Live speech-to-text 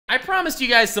I promised you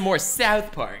guys some more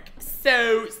South Park.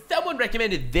 So, someone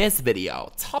recommended this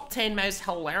video, top 10 most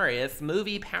hilarious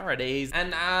movie parodies,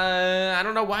 and I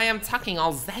don't know why I'm talking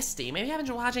all zesty. Maybe I've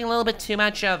been watching a little bit too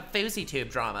much of Vtube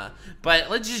drama, but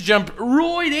let's just jump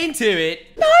right into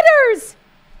it. Butters!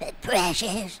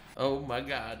 Precious. Oh my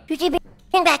god. Could you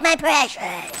bring back my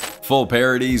precious? Full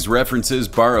parodies, references,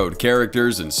 borrowed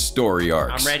characters, and story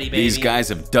arcs. I'm ready, baby. These guys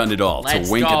have done it all Let's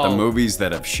to wink go. at the movies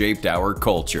that have shaped our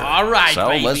culture. All right, so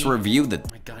baby. let's review the Oh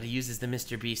my god, he uses the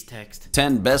Mr. Beast text.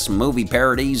 10 best movie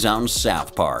parodies on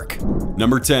South Park.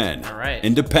 Number 10. All right.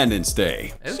 Independence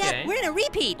Day. Okay. Chef, we're in a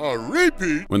repeat. A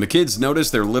repeat? When the kids notice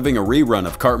they're living a rerun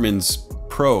of Cartman's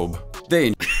Probe,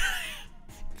 they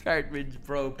Cartman's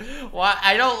probe. Well,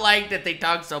 I don't like that they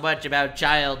talk so much about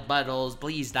child buttholes.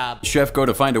 Please stop. Chef go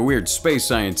to find a weird space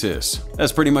scientist.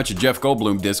 That's pretty much a Jeff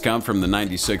Goldblum discount from the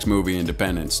 '96 movie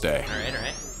Independence Day. All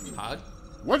right. Hog.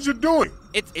 What's it doing?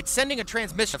 It's sending a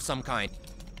transmission of some kind.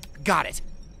 Got it.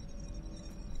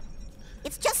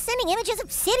 It's just sending images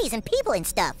of cities and people and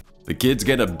stuff. The kids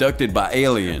get abducted by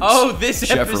aliens. Oh, this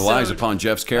Chef episode. relies upon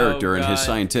Jeff's character and his God.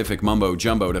 scientific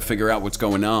mumbo-jumbo to figure out what's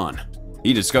going on.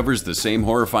 He discovers the same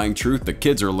horrifying truth the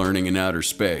kids are learning in outer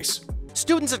space.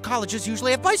 Students at colleges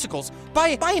usually have bicycles.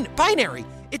 Binary.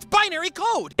 It's binary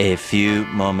code. A few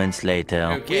moments later.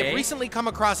 We Okay. have recently come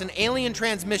across an alien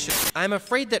transmission. I'm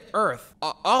afraid that Earth,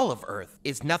 all of Earth,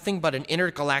 is nothing but an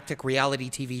intergalactic reality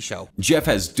TV show. Jeff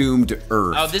has doomed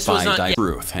Earth Oh, this was by not-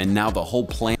 truth, and now the whole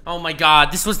planet Oh my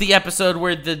god, this was the episode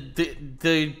where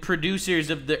the producers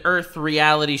of the Earth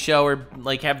reality show are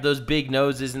like have those big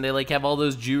noses and they like have all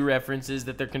those Jew references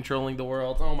that they're controlling the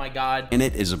world. Oh my god.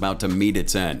 is about to meet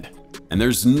its end. And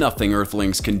there's nothing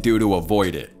Earthlings can do to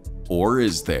avoid it. Or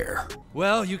is there?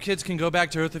 Well, you kids can go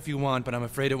back to Earth if you want, but I'm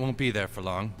afraid it won't be there for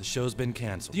long. The show's been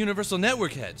canceled. The Universal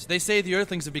Network heads. They say the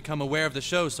Earthlings have become aware of the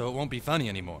show, so it won't be funny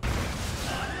anymore.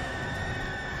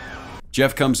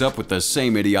 Jeff comes up with the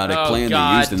same idiotic Oh, plan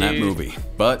God, they used in that dude. movie.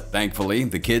 But thankfully,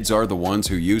 the kids are the ones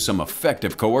who use some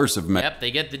effective coercive methods. Yep,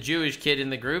 they get the Jewish kid in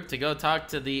the group to go talk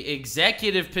to the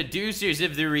executive producers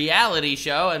of the reality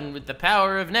show, and with the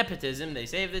power of nepotism, they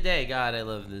save the day. God, I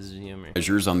love this humor.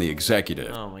 Measures on the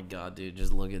executive. Oh my god, dude,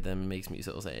 just look at them. It makes me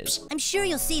so sad. I'm sure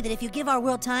you'll see that if you give our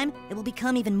world time, it will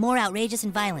become even more outrageous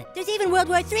and violent. There's even World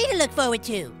War III to look forward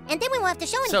to. And then we won't have to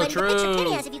show So anybody the picture true.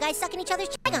 Kenny has of you guys sucking each other's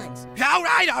guns. All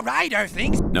right,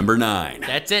 Earthlings. Number 9.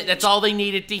 That's it. That's all they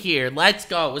needed to hear. Let's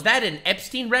go. Was that an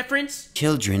Epstein reference?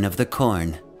 Children of the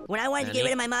Corn. When I wanted to get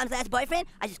rid of my mom's last boyfriend,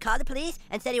 I just called the police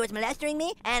and said he was molesting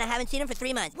me, and I haven't seen him for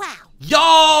 3 months. Wow.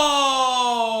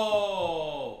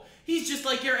 Yo! He's just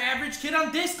like your average kid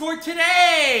on Discord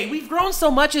today. We've grown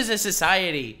so much as a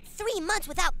society. 3 months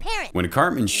without parents. When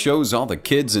Cartman shows all the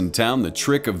kids in town the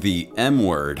trick of the M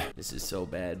word, This is so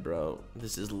bad, bro.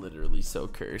 This is literally so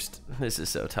cursed. This is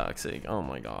so toxic. Oh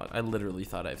my god. I literally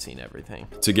thought I've seen everything.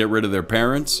 to get rid of their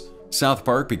parents, South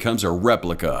Park becomes a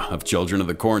replica of Children of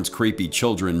the Corn's creepy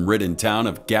children-ridden town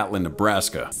of Gatlin,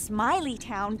 Nebraska. Smiley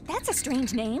Town? That's a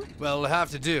strange name. Well, it'll have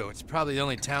to do. It's probably the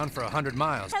only town for 100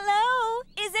 miles. Hello?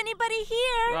 Is anybody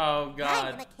here? Oh I'm the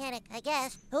god. mechanic, I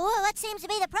guess. What seems to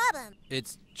be the problem?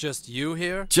 It's just you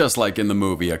here? Just like in the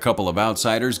movie, a couple of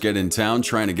outsiders get in town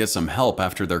trying to get some help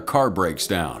after their car breaks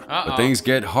down. But things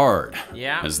get hard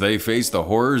Yeah. as they face the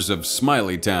horrors of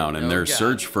Smiley Town in Oh, their God.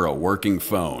 search for a working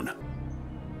phone.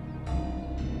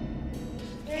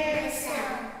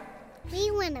 We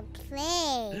want to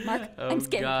play. Mark, Oh I'm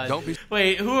scared. god. Don't be-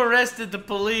 Wait, who arrested the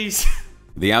police?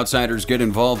 The outsiders get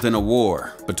involved in a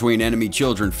war between enemy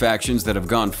children factions that have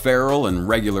gone feral and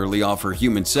regularly offer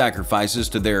human sacrifices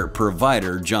to their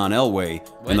provider, John Elway,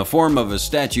 in the form of a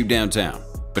statue downtown.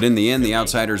 But in the end, the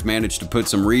outsiders manage to put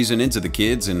some reason into the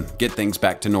kids and get things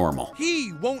back to normal.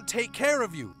 He won't take care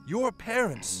of you. Your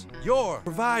parents. Your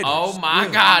providers. Oh my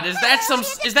will. god. Is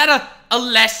that a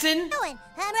lesson? Doing?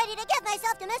 I'm ready to get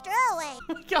myself to Mr. Elway.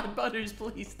 Oh my god, Butters,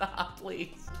 please stop, please.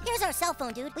 Here's our cell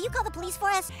phone, dude. Will you call the police for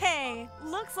us? Hey,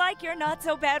 looks like you're not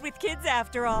so bad with kids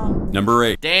after all. Number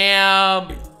 8.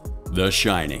 Damn. The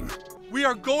Shining. We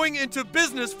are going into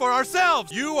business for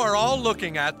ourselves. You are all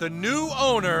looking at the new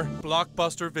owner,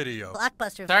 Blockbuster Video.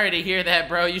 Blockbuster. Sorry to hear that,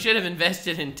 bro. You should have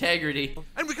invested in integrity.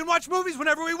 And we can watch movies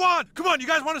whenever we want. Come on, you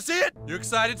guys want to see it? You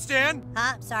excited, Stan?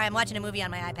 Huh? Sorry, I'm watching a movie on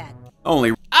my iPad.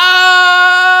 Only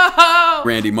Oh!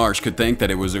 Randy Marsh could think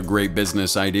that it was a great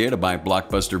business idea to buy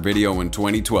Blockbuster Video in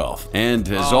 2012, and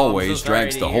as Oh, I'm so always, sorry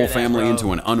drags to the hear whole that, family bro.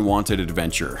 into an unwanted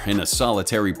adventure in a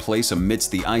solitary place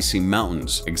amidst the icy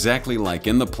mountains, exactly like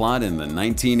in the plot in the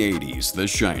 1980s, The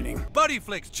Shining. Buddy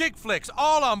flicks, chick flicks,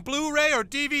 all on Blu-ray or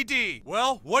DVD.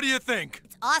 Well, what do you think?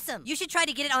 It's awesome. You should try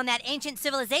to get it on that ancient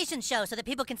civilization show so that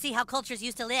people can see how cultures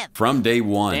used to live. From day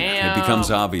one, Damn. it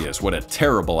becomes obvious what a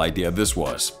terrible idea this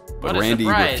was. But What a Randy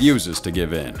surprise. refuses to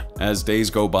give in. As days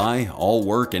go by, all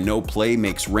work and no play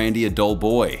makes Randy a dull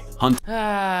boy.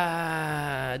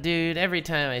 Dude, every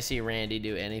time I see Randy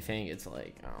do anything, it's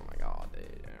like, oh my god,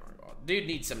 dude. Oh my god. Dude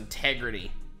needs some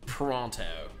integrity. Pronto.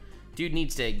 Dude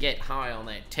needs to get high on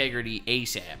that integrity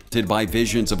ASAP. Hunted by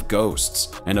visions of ghosts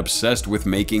and obsessed with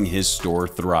making his store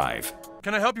thrive.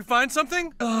 Can I help you find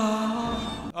something?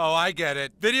 Oh, I get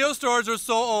it. Video stores are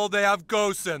so old they have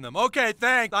ghosts in them. Okay,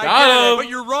 thanks. I get it, but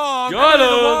you're wrong. The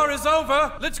war is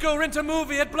over. Let's go rent a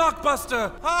movie at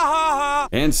Blockbuster. Ha ha ha.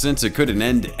 And since it couldn't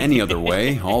end any other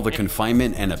way, all the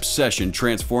confinement and obsession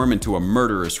transform into a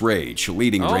murderous rage,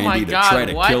 leading Oh my Randy to God, try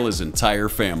to what? kill his entire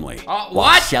family. What?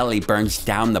 While Shelly burns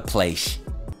down the place.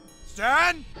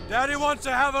 Stan? Daddy wants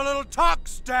to have a little talk,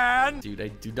 Stan. Dude, I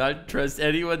do not trust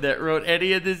anyone that wrote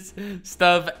any of this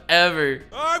stuff ever.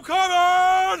 I'm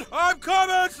coming! I'm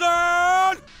coming,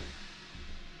 Stan!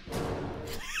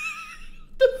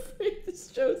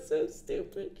 This show's so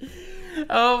stupid.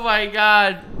 Oh my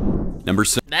god. Number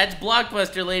 7. That's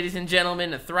Blockbuster, ladies and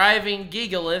gentlemen, a thriving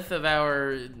gigalith of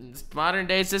our modern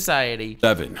day society.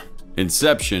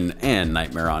 Inception and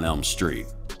Nightmare on Elm Street.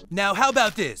 Now, how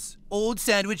about this? Old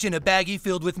sandwich in a baggie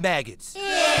filled with maggots.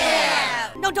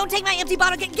 Yeah! No, don't take my empty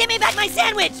bottle. Give me back my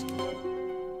sandwich!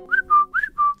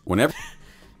 Whenever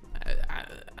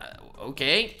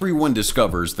Okay. everyone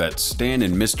discovers that Stan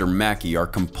and Mr. Mackey are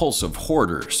compulsive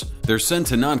hoarders, they're sent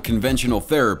to non-conventional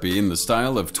therapy in the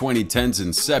style of 2010's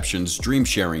Inception's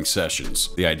dream-sharing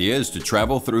sessions. The idea is to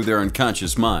travel through their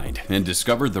unconscious mind and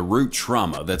discover the root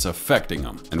trauma that's affecting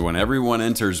them. And when everyone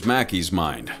enters Mackey's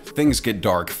mind, things get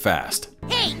dark fast.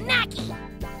 Hey, Naki!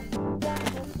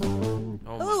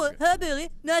 Oh, hi, Billy.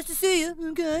 Nice to see you.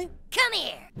 Okay. Come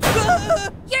here!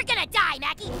 You're gonna die,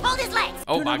 Naki! Hold his legs!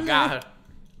 Oh my god.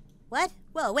 What?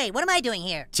 Whoa, wait, what am I doing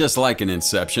here? Just like in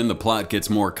Inception, the plot gets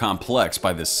more complex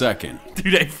by the second.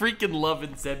 Dude, I freaking love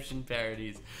Inception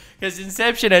parodies. Because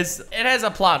Inception has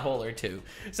a plot hole or two.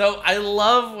 So I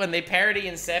love when they parody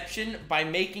Inception by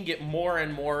making it more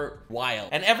and more wild.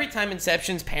 And every time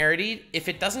Inception's parodied, if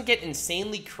it doesn't get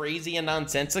insanely crazy and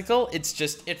nonsensical,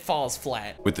 it falls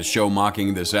flat. With the show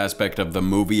mocking this aspect of the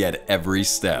movie at every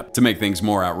step. To make things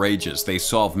more outrageous, they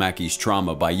solve Mackey's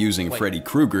trauma by using Freddy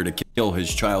Krueger to kill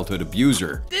his childhood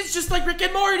abuser. It's just like Rick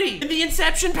and Morty. In the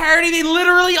Inception parody, they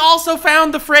literally also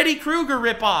found the Freddy Krueger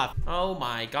ripoff. Oh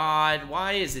my god,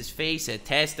 why is his face a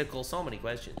testicle? So many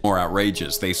questions. More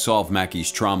outrageous, they solve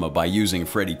Mackey's trauma by using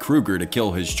Freddy Krueger to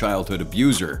kill his childhood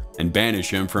abuser and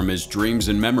banish him from his dreams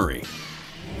and memory.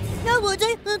 No,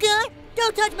 Woodsy, okay?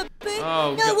 Don't touch my feet.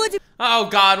 Oh, no, Woodsy, oh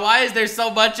god, why is there so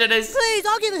much of this? please,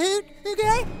 I'll give a hoot,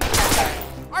 okay?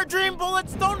 Our dream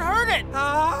bullets don't hurt it.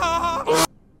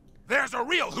 There's a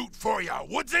real hoot for ya,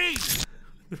 Woodsy!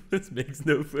 This makes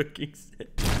no fucking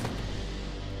sense.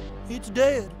 It's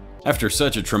dead. After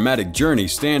such a traumatic journey,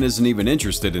 Stan isn't even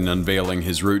interested in unveiling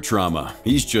his root trauma.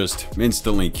 He's just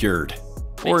instantly cured.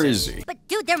 Or is he? But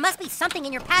dude, there must be something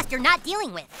in your past you're not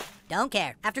dealing with. Don't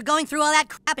care. After going through all that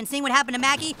crap and seeing what happened to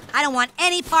Mackie, I don't want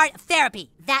any part of therapy.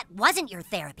 That wasn't your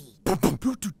therapy.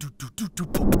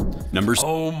 Number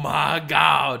Oh my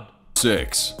god.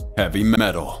 6. Heavy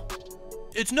metal.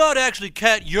 It's not actually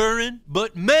cat urine,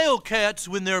 but male cats,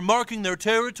 when they're marking their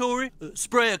territory,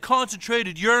 spray a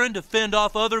concentrated urine to fend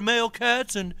off other male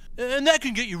cats, and that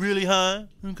can get you really high.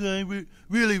 Okay,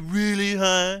 really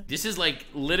high. This is like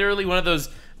literally one of those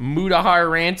Mudahar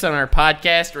rants on our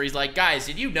podcast where he's like, guys,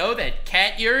 did you know that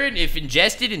cat urine, if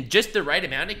ingested in just the right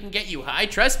amount, it can get you high?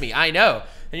 Trust me, I know.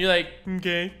 And you're like,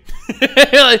 okay.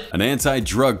 An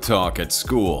anti-drug talk at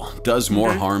school does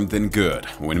more harm than good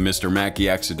when Mr. Mackey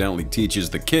accidentally teaches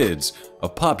the kids a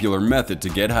popular method to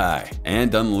get high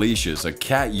and unleashes a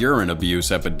cat urine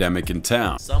abuse epidemic in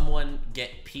town. Someone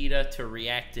get PETA to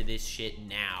react to this shit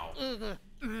now. Do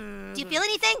you feel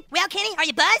anything? Well, Kenny, are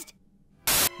you buzzed?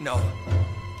 No,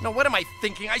 what am I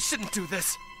thinking? I shouldn't do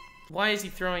this. Why is he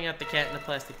throwing out the cat in the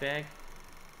plastic bag?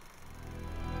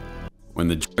 When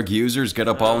the drug users get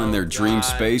up all in their dream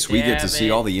space, we get to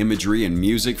see all the imagery and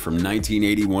music from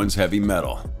 1981's heavy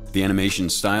metal. The animation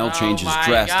style changes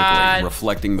drastically,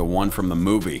 reflecting the one from the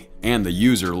movie, and the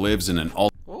user lives in an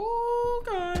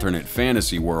alternate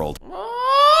fantasy world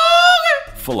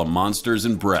full of monsters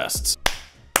and breasts.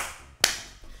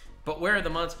 But where are the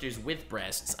monsters with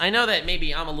breasts? I know that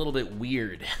maybe I'm a little bit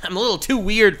weird. I'm a little too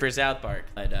weird for South Park.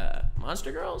 But,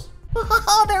 monster girls?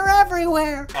 Oh, they're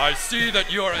everywhere. I see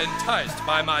that you're enticed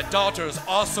by my daughter's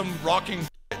awesome rocking.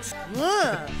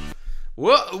 Whoa!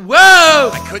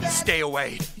 Whoa! I couldn't stay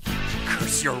away. Curse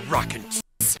Brace your rockin'.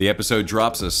 The episode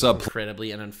drops a subplot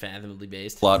Incredibly and unfathomably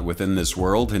based. within this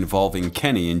world involving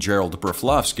Kenny and Gerald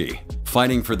Broflovsky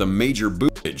fighting for the major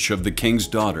boobage of the king's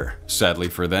daughter. Sadly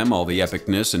for them, all the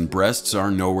epicness and breasts are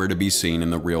nowhere to be seen in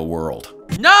the real world.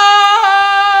 No!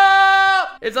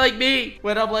 It's like me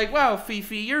when I'm like, wow,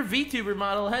 Fifi, your VTuber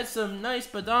model has some nice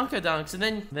badonkadonks,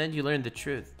 and then you learn the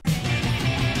truth.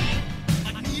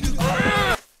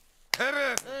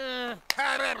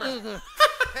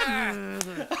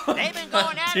 They've been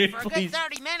going at it for a good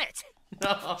 30 minutes.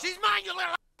 No. She's mine, you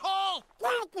little asshole!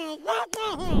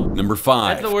 Number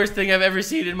 5. That's the worst thing I've ever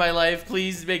seen in my life.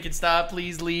 Please make it stop.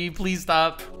 Please leave. Please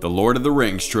stop. The Lord of the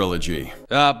Rings trilogy.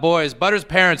 Boys, Butter's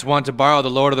parents want to borrow the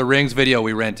Lord of the Rings video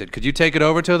we rented. Could you take it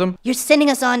over to them? You're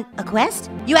sending us on a quest?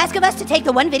 You ask of us to take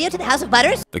the one video to the House of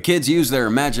Butters? The kids use their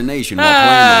imagination while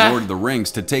playing the Lord of the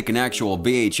Rings to take an actual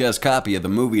VHS copy of the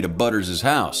movie to Butters'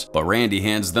 house, but Randy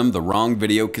hands them the wrong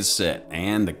video cassette,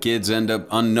 and the kids end up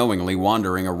unknowingly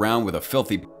wandering around with a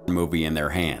filthy movie in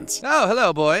their hands. Oh,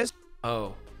 hello, boys.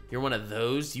 Oh, you're one of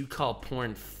those? You call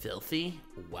porn filthy?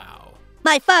 Wow.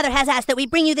 My father has asked that we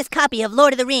bring you this copy of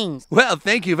Lord of the Rings. Well,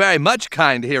 thank you very much,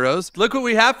 kind heroes. Look what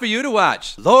we have for you to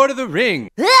watch. Lord of the Rings.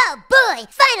 Oh boy,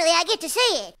 finally I get to see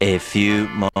it. A few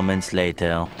moments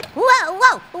later.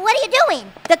 Whoa, what are you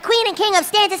doing? The Queen and King of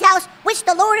Stanza's house wish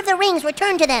the Lord of the Rings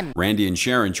returned to them. Randy and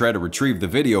Sharon try to retrieve the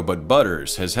video, but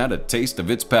Butters has had a taste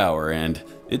of its power, and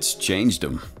it's changed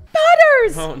him.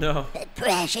 Butters! Oh no.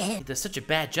 Precious. He does such a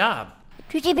bad job.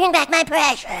 Could you bring back my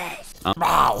precious?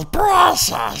 My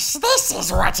precious, this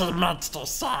is what he meant to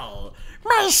say.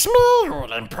 My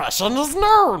smooth impression is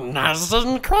known as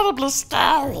incredibly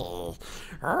scary.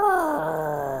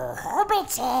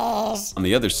 Hobbitses. On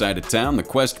the other side of town, the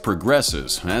quest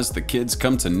progresses as the kids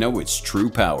come to know its true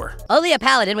power. Only a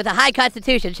paladin with a high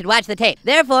constitution should watch the tape.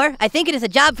 Therefore, I think it is a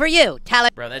job for you,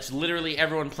 Bro, that's literally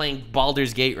everyone playing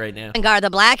Baldur's Gate right now. Talangar the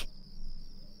Black.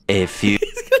 A few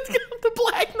The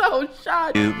black nose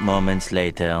shot. moments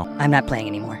later. I'm not playing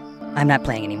anymore.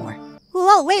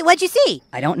 Whoa, wait, what'd you see?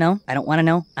 I don't know. I don't want to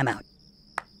know. I'm out.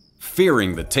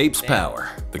 Fearing the tape's power,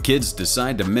 the kids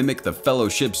decide to mimic the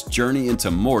Fellowship's journey into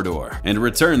Mordor and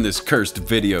return this cursed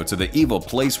video to the evil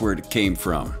place where it came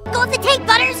from. Go with the tape,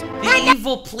 Butters. The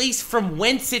evil place from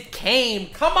whence it came.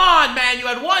 Come on, man, you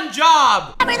had one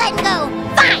job. Never letting go.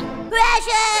 Fine.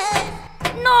 Precious.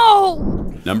 No!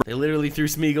 They literally threw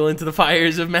Smeagol into the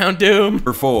fires of Mount Doom.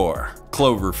 Number 4,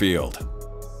 Cloverfield.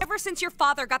 Ever since your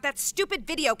father got that stupid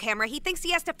video camera, he thinks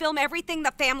he has to film everything the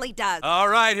family does. All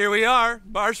right, here we are.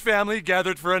 Marsh family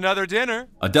gathered for another dinner.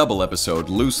 A double episode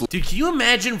loosely Dude, can you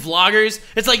imagine vloggers?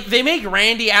 It's like they make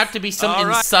Randy out to be some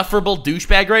insufferable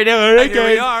douchebag right now. All right, Here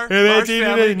we guys, are. Marsh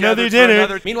family another gathered for dinner.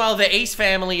 another- Meanwhile, the Ace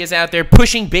family is out there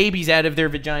pushing babies out of their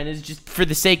vaginas just for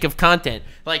the sake of content.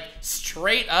 Like,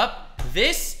 straight up,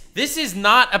 this is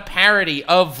not a parody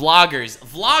of vloggers.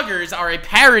 Vloggers are a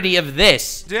parody of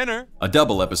this. Dinner. A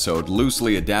double episode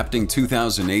loosely adapting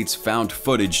 2008's found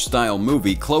footage style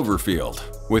movie Cloverfield,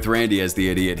 with Randy as the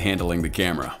idiot handling the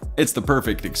camera. It's the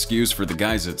perfect excuse for the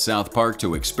guys at South Park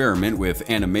to experiment with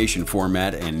animation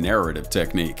format and narrative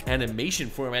technique. Animation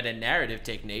format and narrative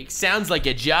technique sounds like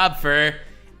a job for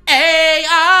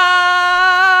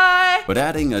AI! But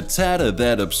adding a tad of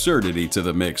that absurdity to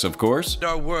the mix, of course.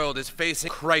 Our world is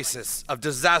facing a crisis of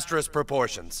disastrous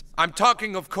proportions. I'm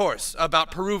talking, of course,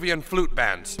 about Peruvian flute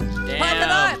bands. Por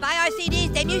favor, buy our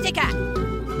CDs de música.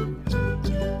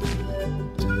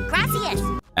 Gracias.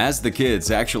 As the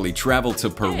kids actually travel to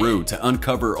Peru to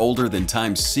uncover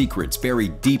older-than-time secrets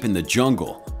buried deep in the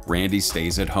jungle, Randy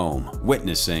stays at home,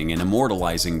 witnessing and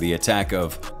immortalizing the attack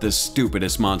of the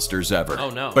stupidest monsters ever. Oh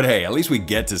no. But hey, at least we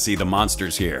get to see the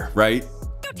monsters here, right?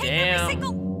 Damn.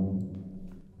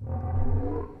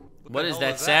 What is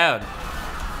that sound?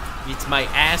 It's my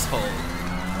asshole.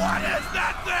 What is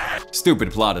that thing?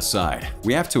 Stupid plot aside,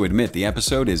 we have to admit the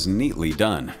episode is neatly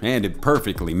done, and it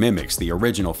perfectly mimics the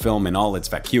original film in all its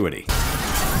vacuity.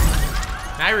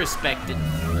 I respect it.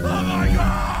 Oh my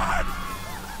god!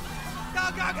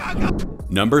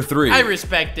 Number 3. I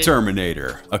respect it.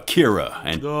 Terminator, Akira,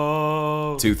 and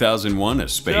 2001: A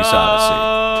Space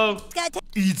Odyssey.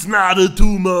 It's not a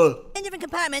tumor. 10 different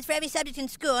compartments for every subject in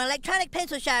school, an electronic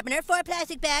pencil sharpener, 4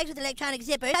 plastic bags with electronic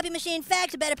zippers, copy machine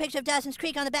fax, a better picture of Dawson's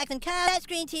Creek on the back than Kyle, flat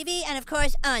screen TV, and of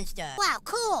course, OnStar. Wow,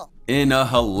 cool. In a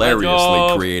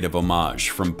hilariously creative homage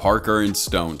from Parker and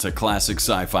Stone to classic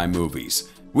sci-fi movies,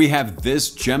 we have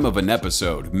this gem of an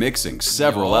episode mixing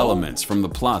several elements from the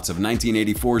plots of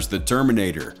 1984's The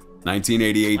Terminator,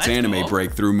 1988's anime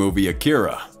breakthrough movie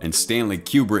Akira, and Stanley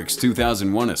Kubrick's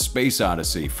 2001: A Space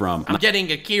Odyssey from... I'm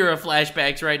getting Akira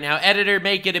flashbacks right now. Editor,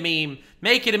 make it a meme.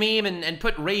 Make it a meme and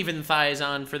put raven thighs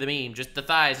on for the meme. Just the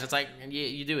thighs. And it's like,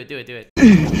 you do it, do it, do it.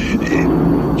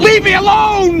 Leave me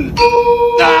alone!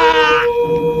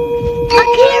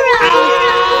 Akira!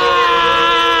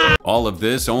 All of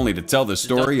this only to tell the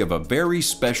story of a very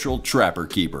special trapper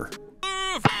keeper.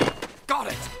 Got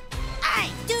it!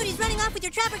 Hey, dude, he's running off with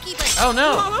your trapper keeper. Oh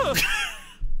no!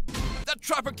 That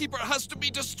trapper keeper has to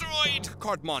be destroyed!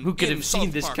 Cardmon, who could have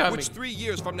seen this coming? Which 3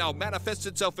 years from now manifests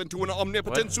itself into an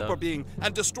omnipotent super being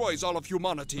and destroys all of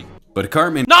humanity. But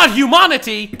Cartman, not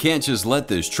humanity! Can't just let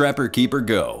this trapper keeper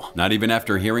go. Not even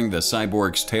after hearing the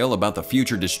cyborg's tale about the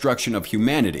future destruction of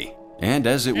humanity. And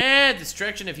as it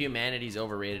destruction of humanity is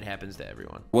overrated, happens to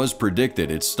everyone. Was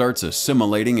predicted, it starts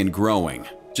assimilating and growing.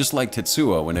 Just like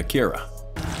Tetsuo and Akira.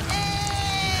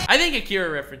 I think Akira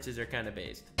references are kind of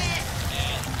based.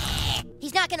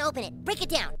 He's not gonna open it. Break it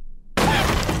down.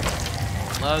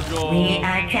 Let's go. We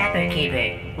are Trapper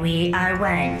Keeper. We are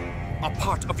one. A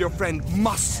part of your friend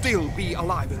must still be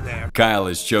alive in there. Kyle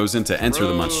has chosen to enter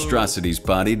the monstrosity's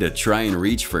body to try and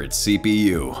reach for its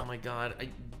CPU. Oh my god,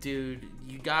 dude,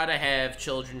 you gotta have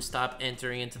children stop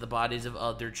entering into the bodies of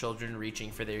other children reaching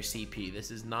for their CP.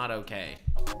 This is not okay.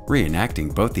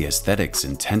 Reenacting both the aesthetics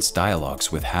and tense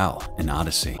dialogues with Hal in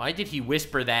Odyssey. Why did he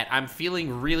whisper that? I'm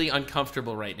feeling really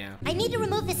uncomfortable right now. I need to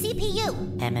remove the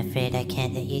CPU. I'm afraid I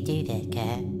can't let you do that,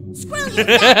 Kat. Screw you,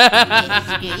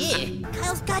 Kat.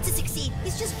 Kyle's got to succeed.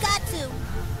 He's just got to.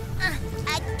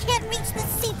 I can't reach the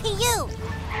CPU.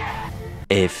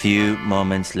 A few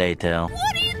moments later.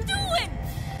 What are you doing?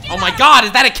 Oh my god,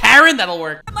 is that a Karen? That'll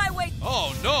work.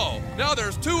 Oh no, now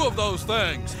there's 2 of those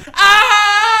things.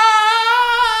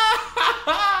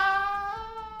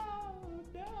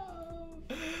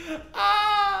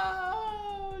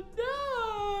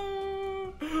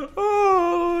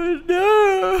 Oh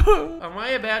no! Am I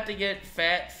about to get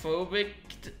fat phobic?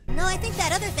 No, I think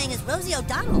that other thing is Rosie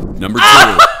O'Donnell. Number 2.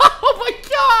 Oh my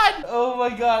god! Oh my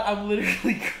god, I'm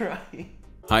literally crying.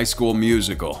 High School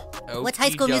Musical. What's High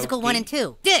School Musical 1 and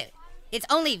 2? Dude, it's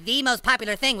only the most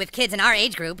popular thing with kids in our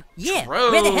age group. Yeah,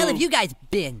 where the hell have you guys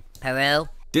been? Hello?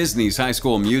 Disney's High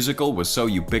School Musical was so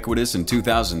ubiquitous in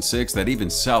 2006 that even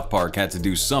South Park had to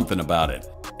do something about it.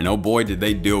 And oh boy did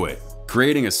they do it.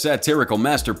 Creating a satirical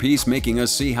masterpiece, making us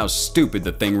see how stupid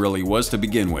the thing really was to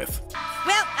begin with.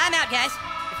 Well, I'm out, guys.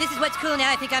 If this is what's cool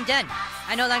now, I think I'm done.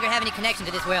 I no longer have any connection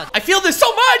to this world. I feel this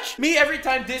so much! Me, every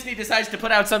time Disney decides to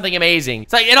put out something amazing.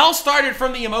 It's like, it all started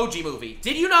from the Emoji Movie.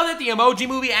 Did you know that the Emoji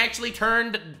Movie actually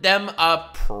turned them a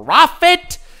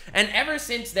profit? And ever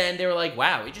since then, they were like,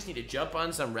 wow, we just need to jump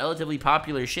on some relatively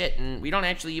popular shit, and we don't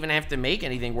actually even have to make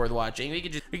anything worth watching. We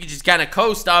could just kind of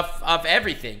coast off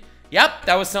everything. Yep,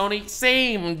 that was Sony.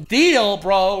 Same deal,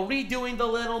 bro. Redoing The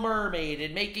Little Mermaid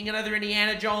and making another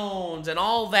Indiana Jones and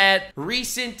all that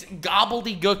recent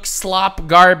gobbledygook slop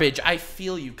garbage. I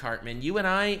feel you, Cartman. You and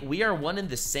I, we are one and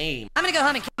the same. I'm gonna go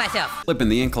home and kill myself. Flipping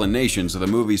the inclinations of the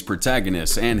movie's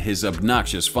protagonist and his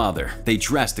obnoxious father, they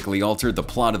drastically altered the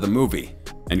plot of the movie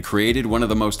and created one of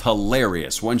the most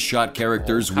hilarious one-shot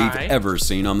characters we've ever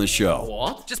seen on the show.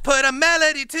 What? Just put a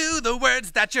melody to the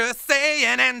words that you're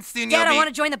saying and soon Dad, you'll be I want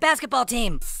to join the basketball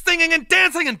team. singing and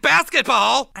dancing in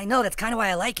basketball. I know, that's kind of why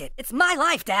I like it. It's my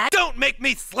life, Dad. Don't make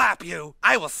me slap you.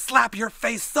 I will slap your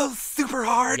face so super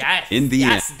hard. Yes. In the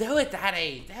end, do it,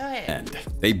 Daddy. Do it. And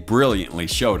they brilliantly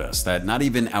showed us that not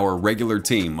even our regular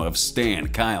team of Stan,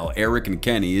 Kyle, Eric, and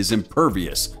Kenny is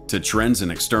impervious to trends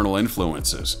and external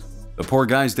influences. The poor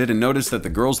guys didn't notice that the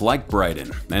girls liked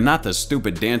Bryden, and not the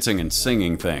stupid dancing and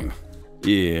singing thing.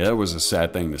 Yeah, that was a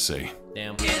sad thing to see.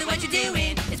 Damn. What you're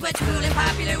doing is what's cool and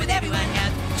popular with everyone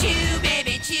else. Chew,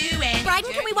 baby, chew and...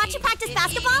 Bryden, can we watch you practice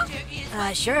basketball?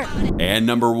 Sure. And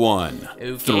number 1,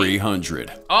 Okay.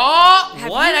 300. Oh,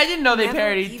 Have what? you I didn't know they never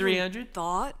parodied even 300.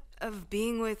 Thought of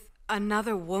being with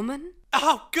another woman?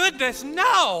 Oh, goodness,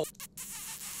 no!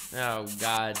 Oh,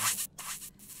 God.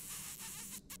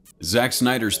 Zack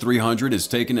Snyder's 300 is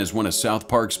taken as one of South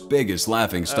Park's biggest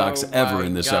laughing stocks ever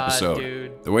in this episode.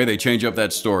 Dude. The way they change up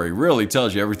that story really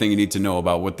tells you everything you need to know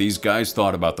about what these guys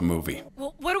thought about the movie.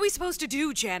 Well, what are we supposed to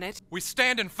do, Janet? We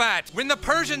stand and fight. When the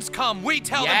Persians come, we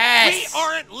tell Yes. them we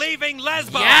aren't leaving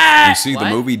Lesbos. Yes! You see What?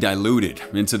 the movie diluted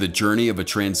into the journey of a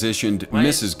transitioned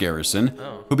Mrs. Garrison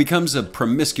who becomes a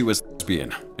promiscuous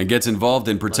lesbian and gets involved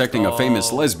in protecting a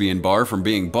famous lesbian bar from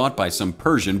being bought by some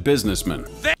Persian businessman.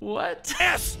 What?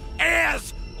 This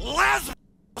is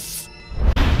Lesbos!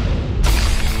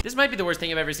 This might be the worst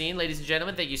thing I've ever seen, ladies and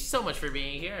gentlemen. Thank you so much for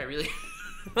being here. I really...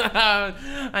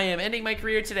 I am ending my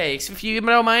career today. If you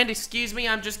don't mind, excuse me,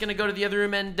 I'm just gonna go to the other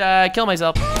room and kill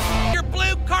myself. Your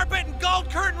blue carpet and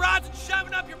gold curtain rods and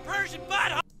shoving up your Persian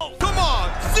butthole. Come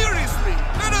on, seriously,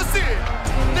 let us in!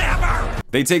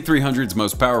 They take 300's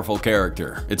most powerful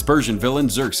character, its Persian villain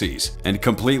Xerxes, and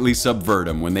completely subvert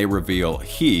him when they reveal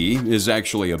he is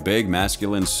actually a big,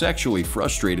 masculine, sexually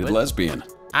frustrated lesbian.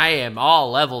 I am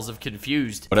all levels of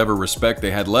confused. Whatever respect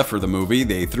they had left for the movie,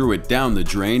 they threw it down the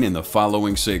drain in the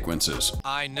following sequences.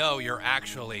 I know you're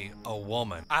actually a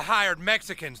woman. I hired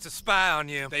Mexicans to spy on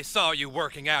you. They saw you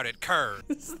working out at Curve.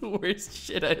 This is the worst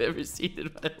shit I've ever seen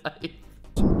in my life.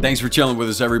 Thanks for chilling with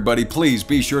us, everybody. Please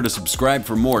be sure to subscribe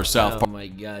for more South Park. Oh my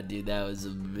god, dude, that was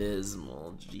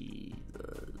abysmal.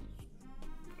 Jesus.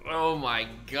 Oh my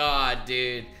god,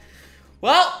 dude.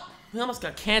 Well, we almost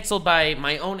got canceled by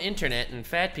my own internet and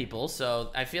fat people,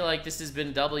 so I feel like this has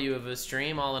been W of a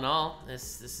stream all in all.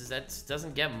 That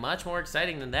doesn't get much more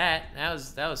exciting than that. That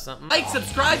was something. Like,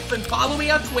 subscribe, and follow me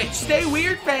on Twitch. Stay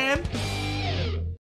weird, fam.